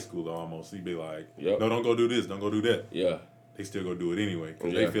like a high schooler almost. He'd be like, Yep. no, don't go do this, don't go do that. Yeah. They still go do it anyway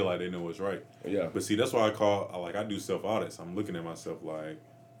because Yeah. they feel like they know what's right. Yeah. But see, that's why I do self-audits. I'm looking at myself like,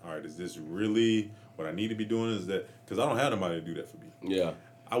 all right, is this really what I need to be doing? Is that, because I don't have nobody to do that for me. Yeah.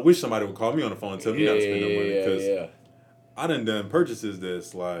 I wish somebody would call me on the phone and tell me not to spend no money because Yeah. I done purchases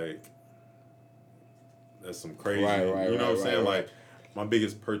that's like, that's some crazy. Right, you know what I'm saying? right. Like, my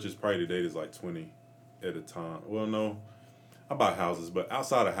biggest purchase probably to date is like 20 at a time. Well, no, I buy houses, but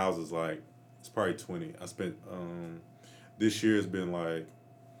outside of houses, like, it's probably 20. I spent, this year has been like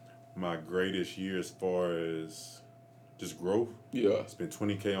my greatest year as far as just growth. Yeah. I spent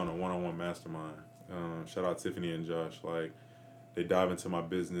 $20K on a one-on-one mastermind. Shout out Tiffany and Josh. Like, they dive into my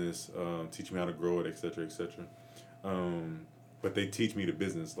business, teach me how to grow it, et cetera, et cetera. But they teach me the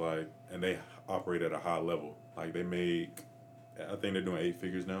business, like, and they operate at a high level. Like, they make, I think they're doing 8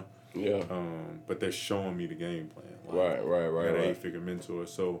 figures now. Yeah. But they're showing me the game plan. Like, Right. I got an 8-figure mentor.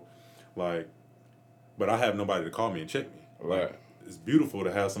 So, like, but I have nobody to call me and check me. Right. Like, it's beautiful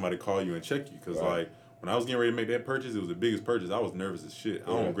to have somebody call you and check you. Because, like, when I was getting ready to make that purchase, it was the biggest purchase. I was nervous as shit. I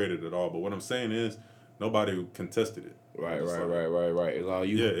don't regret it at all. But what I'm saying is, nobody contested it. Right. It's like, Right. It's all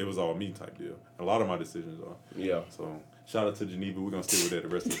you. Yeah, it was all me type deal. A lot of my decisions are. Yeah. So, shout out to Geneva. We're going to stick with that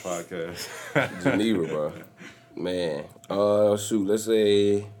the rest of the podcast. Geneva, bro. Man. Shoot. Let's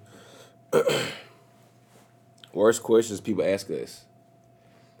say worst questions people ask us.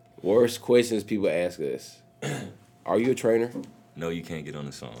 Are you a trainer? No, you can't get on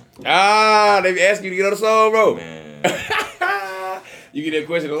the song. They be asking you to get on the song, bro. Man. You get that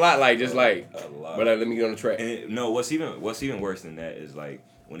question a lot, like just like, A lot. but let me get on the track. And no, what's even worse than that is like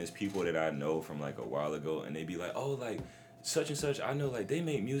when it's people that I know from like a while ago and they be like, oh, like such and such, I know like they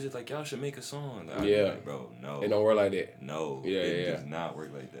make music, like y'all should make a song. Like, Yeah. like, bro, no. It don't work like that. No. Yeah, it does not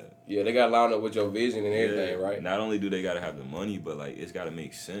work like that. Yeah, they got to line up with your vision and everything, Yeah. right? Not only do they gotta have the money, but like it's gotta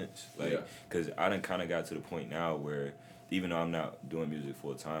make sense. Like, Yeah. cause I done kind of got to the point now where even though I'm not doing music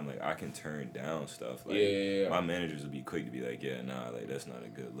full time, like I can turn down stuff. Like Yeah. my managers will be quick to be like, yeah, nah, like that's not a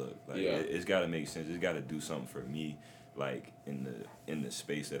good look. Like Yeah. it's gotta make sense. It's gotta do something for me, like in the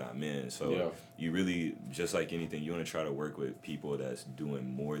space that I'm in. So Yeah. you really, just like anything, you want to try to work with people that's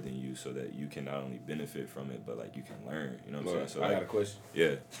doing more than you, so that you can not only benefit from it, but like you can learn. You know what I'm saying? So I like, got a question.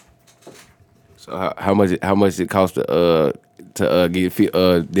 yeah. So how much it cost to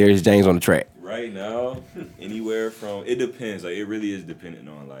get Darius James on the track? Right now, anywhere from, it depends. Like it really is dependent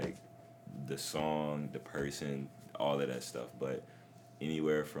on like the song, the person, all of that stuff. But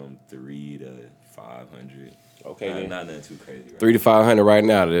anywhere from 300 to 500. Okay, not nothing too crazy. Right? 300 to 500 right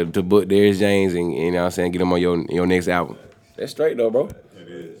now to book Darius James and you know what I'm saying, get him on your next album. That's straight though, bro. It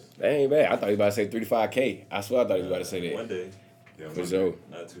is. That ain't bad. I thought he was about to say 3 to 5K. I swear I thought he was about to say that. One day, Yeah, For sure.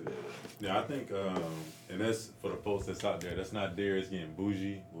 not too late. Yeah, I think, and that's for the folks that's out there, that's not Darius getting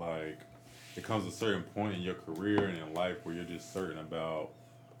bougie. Like, it comes a certain point in your career and in life where you're just certain about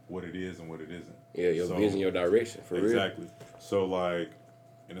what it is and what it isn't. Yeah, your vision, your direction, for real. Exactly. So, like,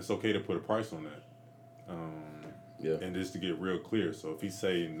 and it's okay to put a price on that. Yeah. And just to get real clear. So, if he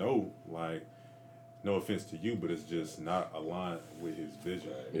say no, like, no offense to you, but it's just not aligned with his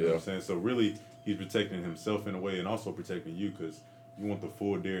vision. You know what I'm saying? So, really, he's protecting himself in a way and also protecting you because you want the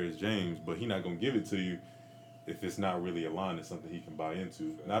full Darius James, but he's not going to give it to you if it's not really aligned to something he can buy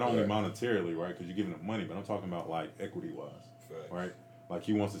into. Not only monetarily, right, because you're giving him money, but I'm talking about, like, equity-wise, right? Like,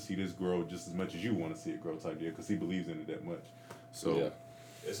 he wants to see this grow just as much as you want to see it grow type deal because he believes in it that much. So,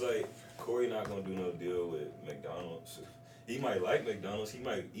 It's like Corey not going to do no deal with McDonald's. He might like McDonald's, he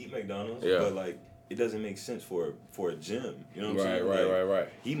might eat McDonald's, but, like, it doesn't make sense for a gym. You know what I'm saying? Right.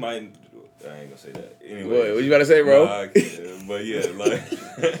 He might. I ain't gonna say that. Anyway, What you gotta say, bro? But yeah,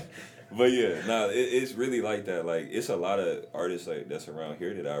 like, it's really like that. Like, it's a lot of artists like that's around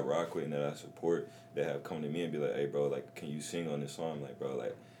here that I rock with and that I support that have come to me and be like, hey, bro, like, can you sing on this song? I'm like, bro,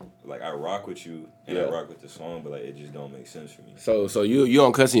 like I rock with you and I rock with the song, but like it just don't make sense for me. So you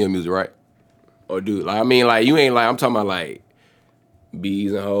don't cuss in your music, right? Or do like I mean like you ain't like I'm talking about like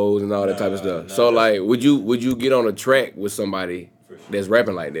bees and hoes and all that type of stuff. So like would you get on a track with somebody that's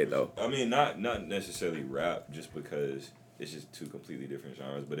rapping like that though? I mean, not necessarily rap, just because it's just two completely different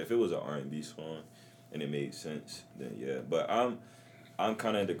genres. But if it was an R&B song and it made sense, then yeah. But I'm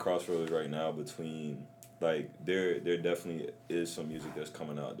kind of at the crossroads right now between like there definitely is some music that's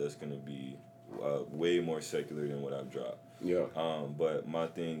coming out that's gonna be way more secular than what I've dropped. Yeah. But my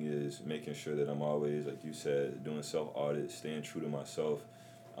thing is making sure that I'm always, like you said, doing self-audit, staying true to myself,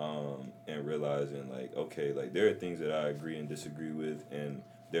 and realizing, like, okay, like, there are things that I agree and disagree with, and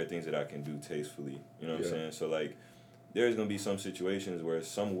there are things that I can do tastefully. You know what I'm saying? So, like, there's gonna be some situations where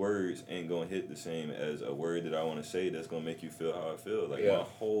some words ain't gonna hit the same as a word that I want to say that's gonna make you feel how I feel. Like my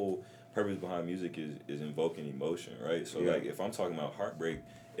whole purpose behind music is invoking emotion, right? So like if I'm talking about heartbreak,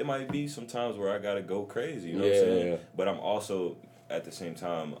 it might be some times where I gotta go crazy, you know what I'm saying? But I'm also at the same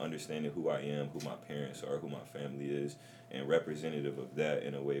time understanding who I am, who my parents are, who my family is, and representative of that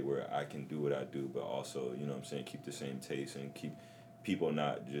in a way where I can do what I do, but also, you know what I'm saying, keep the same taste and keep people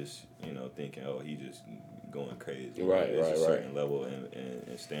not just, you know, thinking, oh, he just going crazy. Right, There's right, a certain level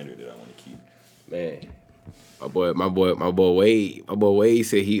and standard that I want to keep. Man, my boy Wade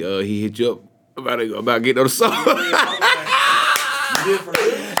said he hit you up about getting on the song.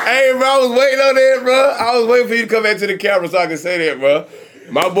 Hey, bro, I was waiting on that, bro. I was waiting for you to come back to the camera so I can say that, bro.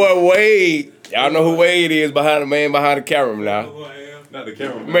 My boy Wade, y'all know who Wade is behind the camera now. Not the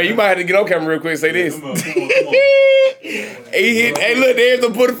camera. Man, you might have to get on camera real quick and say this. Come on. He hit, hey, look, there's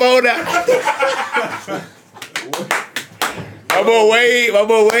to put the phone out. My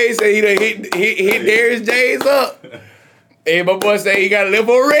boy Wade said he done hit Darius James up. And my boy said he got a lip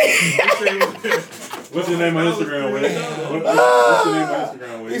on red. What's your name on Instagram, Wade? What's your name on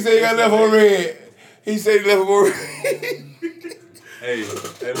Instagram, Wade? He said he got left on red. He said he left on red. Hey,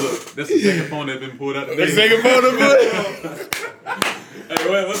 look, that's the second phone that's been pulled out today. The second phone that put. Hey,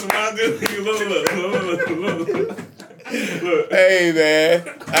 wait, what's the matter? Look. Hey, man.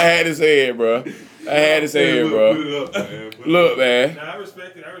 I had to say it, bro. I had to say it, bro. Put it up, man. Look, man. Nah, I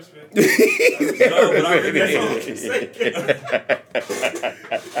respect it.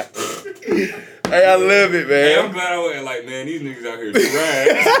 Hey, I love it, man. Hey, I'm glad I wasn't like, man, these niggas out here trash.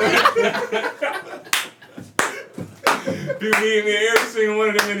 People need me, every single one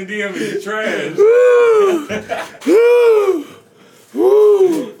of them in the DM is trash. Woo.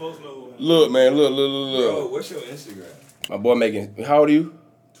 Look, man, look. Bro, what's your Instagram? My boy making, how old are you?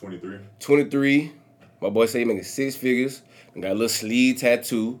 23. 23. My boy say he making 6 figures. And got a little sleeve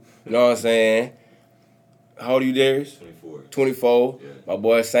tattoo. You know what I'm saying? How old are you, Darius? 24. 24. Yeah. My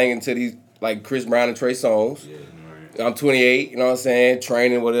boy singing to these, like, Chris Brown and Trey songs. Yeah. Right. I'm 28, you know what I'm saying?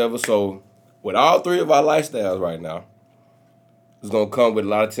 Training, whatever. So, with all 3 of our lifestyles right now, it's going to come with a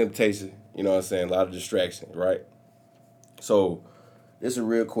lot of temptation. You know what I'm saying? A lot of distraction, right? So, this is a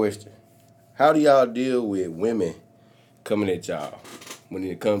real question. How do y'all deal with women coming at y'all when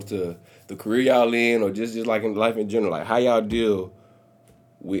it comes to the career y'all in or just like in life in general? Like, how y'all deal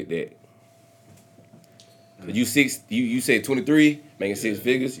with that? You said 23, making 6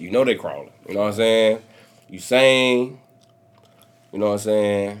 figures. You know they crawling. You know what I'm saying? You sing. You know what I'm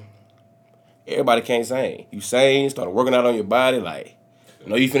saying? Everybody can't sing. You sing, started working out on your body. Like, you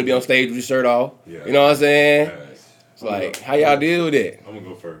know you finna be on stage with your shirt off. Yeah. You know what I'm saying? Yes. It's like, how y'all deal with that? I'm gonna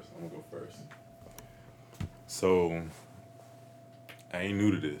go first. So, I ain't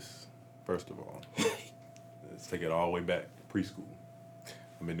new to this, first of all. Let's take it all the way back to preschool.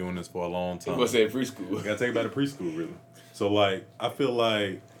 I've been doing this for a long time. What's that preschool? Gotta take it back to preschool, really. So, like, I feel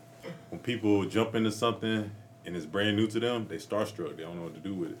like when people jump into something and it's brand new to them, they starstruck. They don't know what to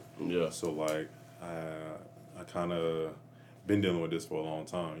do with it. Yeah. So, like, I kind of been dealing with this for a long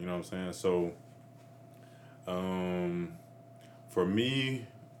time. You know what I'm saying? So, for me,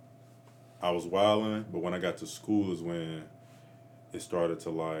 I was wilding, but when I got to school is when it started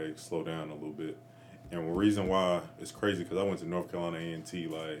to, like, slow down a little bit. And the reason why it's crazy because I went to North Carolina A&T,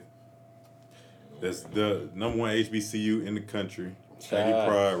 like, that's the number 1 HBCU in the country. Aggie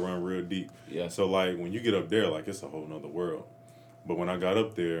Pride run real deep. Yeah. So, like, when you get up there, like, it's a whole nother world. But when I got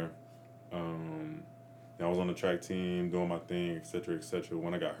up there, I was on the track team, doing my thing, et cetera, et cetera.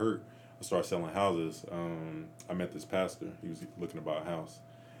 When I got hurt, I started selling houses. I met this pastor. He was looking to buy a house.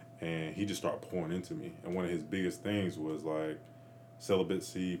 And he just started pouring into me. And one of his biggest things was, like,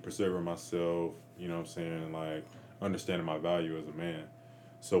 celibacy, preserving myself, you know what I'm saying, like, understanding my value as a man.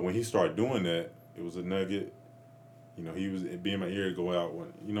 So when he started doing that, it was a nugget. You know, he was being my ear to go out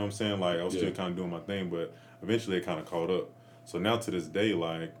when, you know what I'm saying? Like, I was still kind of doing my thing, but eventually it kind of caught up. So now to this day,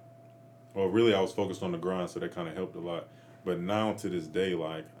 like, well, really I was focused on the grind, so that kind of helped a lot. But now to this day,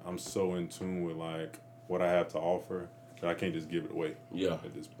 like, I'm so in tune with, like, what I have to offer that I can't just give it away. Yeah.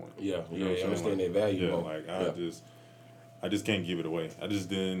 At this point. Yeah. You know what I'm Understand saying? that value. Yeah, like, I just can't give it away. I just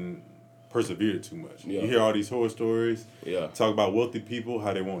didn't persevere too much. Yeah. You hear all these horror stories. Yeah. Talk about wealthy people,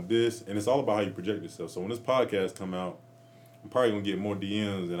 how they want this, and it's all about how you project yourself. So when this podcast come out, I'm probably gonna get more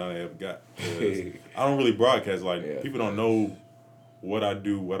DMs than I ever got. I don't really broadcast. Like, people don't know what I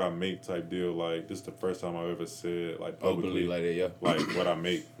do, what I make type deal. Like, this is the first time I've ever said, like, publicly, like that, yeah. like, what I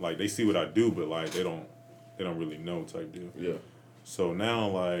make. Like, they see what I do, but, like, they don't really know type deal. Yeah. So now,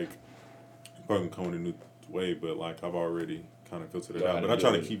 like, I'm probably gonna come in a new way, but, like, I've already kind of filtered it out. But I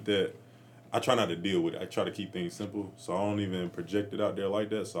try to keep that I try not to deal with it. I try to keep things simple, so I don't even project it out there like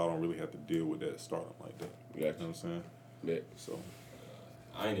that. So I don't really have to deal with that stardom like that. Yeah. You know what I'm saying? Yeah. So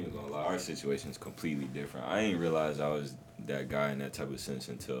I ain't even gonna lie, our situation is completely different. I ain't realized I was that guy in that type of sense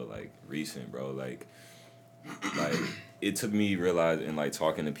until like recent, bro. Like it took me realizing, like,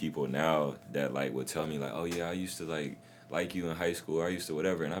 talking to people now that like would tell me like, oh yeah, I used to like you in high school, or I used to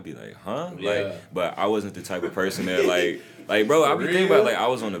whatever, and I'd be like, huh? Yeah. Like, but I wasn't the type of person that like bro, I be thinking about, like, I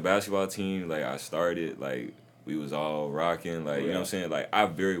was on the basketball team, like I started, like we was all rocking, like, you know what I'm saying? Like, I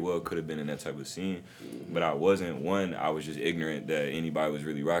very well could have been in that type of scene, but I wasn't. One, I was just ignorant that anybody was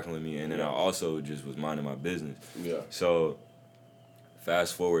really rocking with me, and then I also just was minding my business. Yeah. So,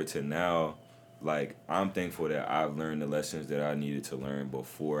 fast forward to now, like, I'm thankful that I've learned the lessons that I needed to learn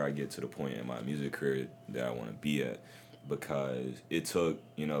before I get to the point in my music career that I want to be at. Because it took,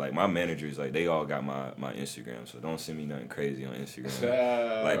 you know, like, my managers, like, they all got my Instagram, so don't send me nothing crazy on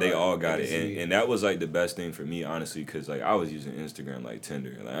Instagram. Like, they all got it, and that was, like, the best thing for me, honestly, because, like, I was using Instagram like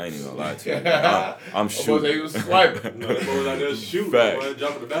Tinder. Like, I ain't even gonna lie to you. Like, I'm shooting. He was swiping. no, the boys out there shooting,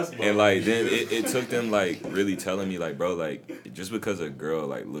 jumping the basketball. And, like, then it took them, like, really telling me, like, bro, like, just because a girl,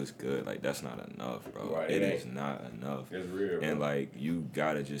 like, looks good, like, that's not enough, bro. Right, it is not enough. It's real, bro. And, like, you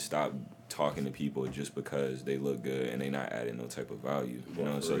gotta just stop talking to people just because they look good and they not adding no type of value, you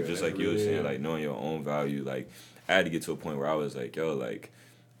know. So just like you were saying, like, knowing your own value, like, I had to get to a point where I was like, yo, like,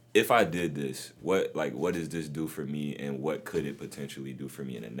 if I did this, what does this do for me, and what could it potentially do for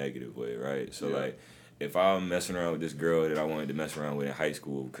me in a negative way, right? So like, if I'm messing around with this girl that I wanted to mess around with in high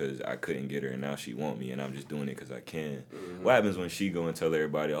school because I couldn't get her and now she want me and I'm just doing it because I can, what happens when she go and tell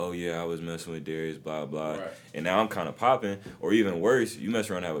everybody, oh yeah, I was messing with Darius, blah, blah, and now I'm kind of popping? Or even worse, you mess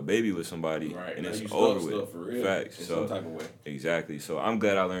around and have a baby with somebody and it's over with. For real. Facts. In so, some type of way. Exactly. So I'm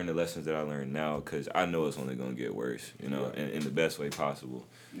glad I learned the lessons that I learned now, because I know it's only going to get worse, you know, in the best way possible.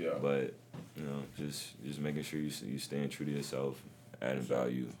 Yeah. But, you know, just making sure you staying true to yourself, adding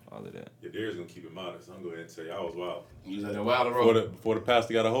value, all of that. Yeah, Darius gonna keep it modest. I'm gonna go ahead and tell you, I was wild. You was at the wild road. Before the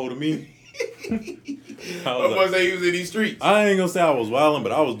pastor got a hold of me. What was they using in these streets? I ain't gonna say I was wilding,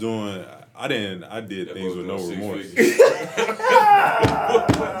 but I was doing. I did things with no remorse.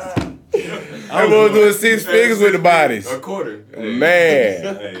 I was doing 6 figures with the bodies. A quarter.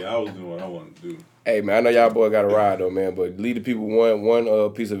 Man. Hey, I was doing what I wanted to do. Hey man, I know y'all boy got a ride though, man, but lead the people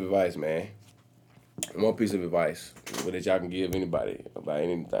one piece of advice, man. One piece of advice that y'all can give anybody about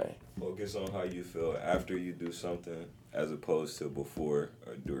anything. Focus on how you feel after you do something as opposed to before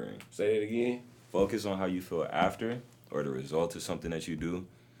or during. Say that again. Focus on how you feel after or the result of something that you do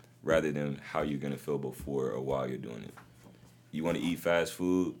rather than how you're going to feel before or while you're doing it. You want to eat fast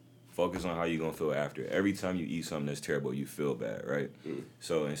food, focus on how you're going to feel after. Every time you eat something that's terrible, you feel bad, right?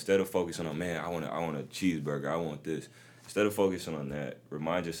 So instead of focusing on, man, I want a cheeseburger, I want this. Instead of focusing on that,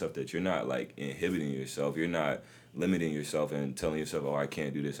 remind yourself that you're not, like, inhibiting yourself. You're not limiting yourself and telling yourself, oh, I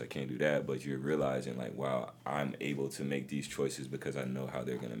can't do this, I can't do that. But you're realizing, like, wow, I'm able to make these choices because I know how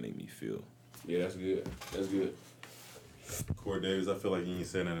they're going to make me feel. Yeah, that's good. That's good. Corey Davis, I feel like you ain't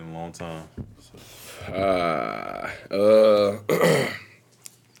said that in a long time.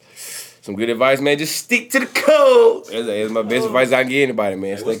 Some good advice, man. Just stick to the code. That's my best advice I can give anybody,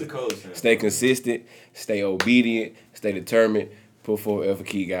 man. Hey, what's the code, Sam? Stay consistent, stay obedient, stay determined. Put forth effort,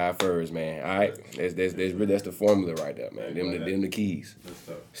 keep God first, man. All right, that's the formula right there, man. Them the keys. That's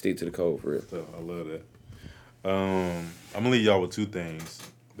tough. Stick to the code for real. That's tough. I love that. I'm gonna leave y'all with 2 things.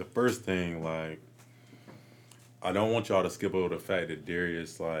 The first thing, like, I don't want y'all to skip over the fact that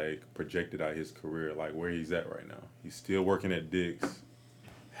Darius, like, projected out his career, like, where he's at right now. He's still working at Dick's.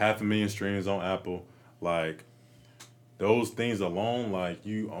 500,000 streams on Apple. Like, those things alone, like,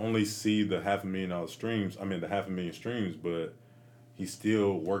 you only see the $500,000 streams. I mean, the 500,000 streams, but he's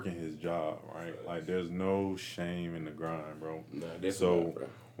still working his job, right? Like, there's no shame in the grind, bro. Nah, definitely so not, bro.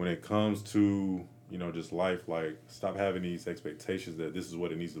 when it comes to, you know, just life, like, stop having these expectations that this is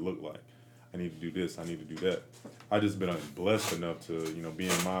what it needs to look like. I need to do this, I need to do that. I just been blessed enough to, you know, be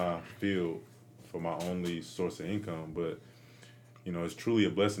in my field for my only source of income, but, you know, it's truly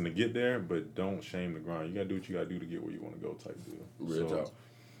a blessing to get there, but don't shame the grind. You gotta do what you gotta do to get where you want to go, type deal. Real talk.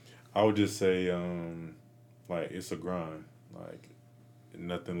 I would just say, like, it's a grind. Like,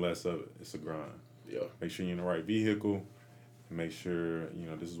 nothing less of it. It's a grind. Yeah. Make sure you're in the right vehicle. And make sure, you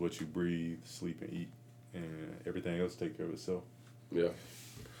know, this is what you breathe, sleep, and eat. And everything else take care of itself. Yeah.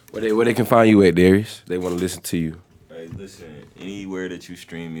 Where they can find you at, Darius? They want to listen to you. Hey, listen, anywhere that you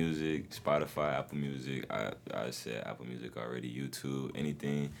stream music, Spotify, Apple Music, I said Apple Music already, YouTube,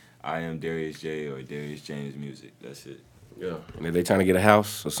 anything, I am Darius J or Darius James Music. That's it. Yeah. And if they trying to get a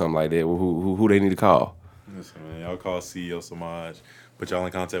house or something like that, who they need to call? Listen, man, y'all call CeoSemaj. Put y'all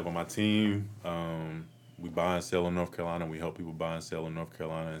in contact with my team. We buy and sell in North Carolina. We help people buy and sell in North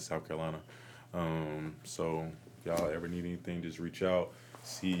Carolina and South Carolina. So if y'all ever need anything, just reach out.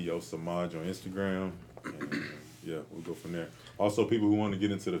 CeoSemaj on Instagram. And, yeah, we'll go from there. Also, people who want to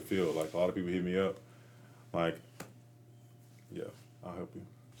get into the field, like a lot of people hit me up. Like, yeah, I'll help you.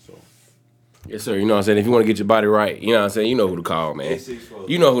 So. Yes, sir. You know what I'm saying? If you want to get your body right, you know what I'm saying? You know who to call, man.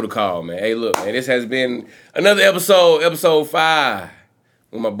 You know who to call, man. Hey, look, man, this has been another episode 5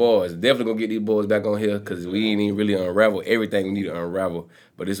 with my boys. Definitely going to get these boys back on here because we ain't even really unravel everything we need to unravel.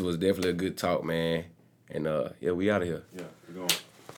 But this was definitely a good talk, man. And, yeah, we out of here. Yeah.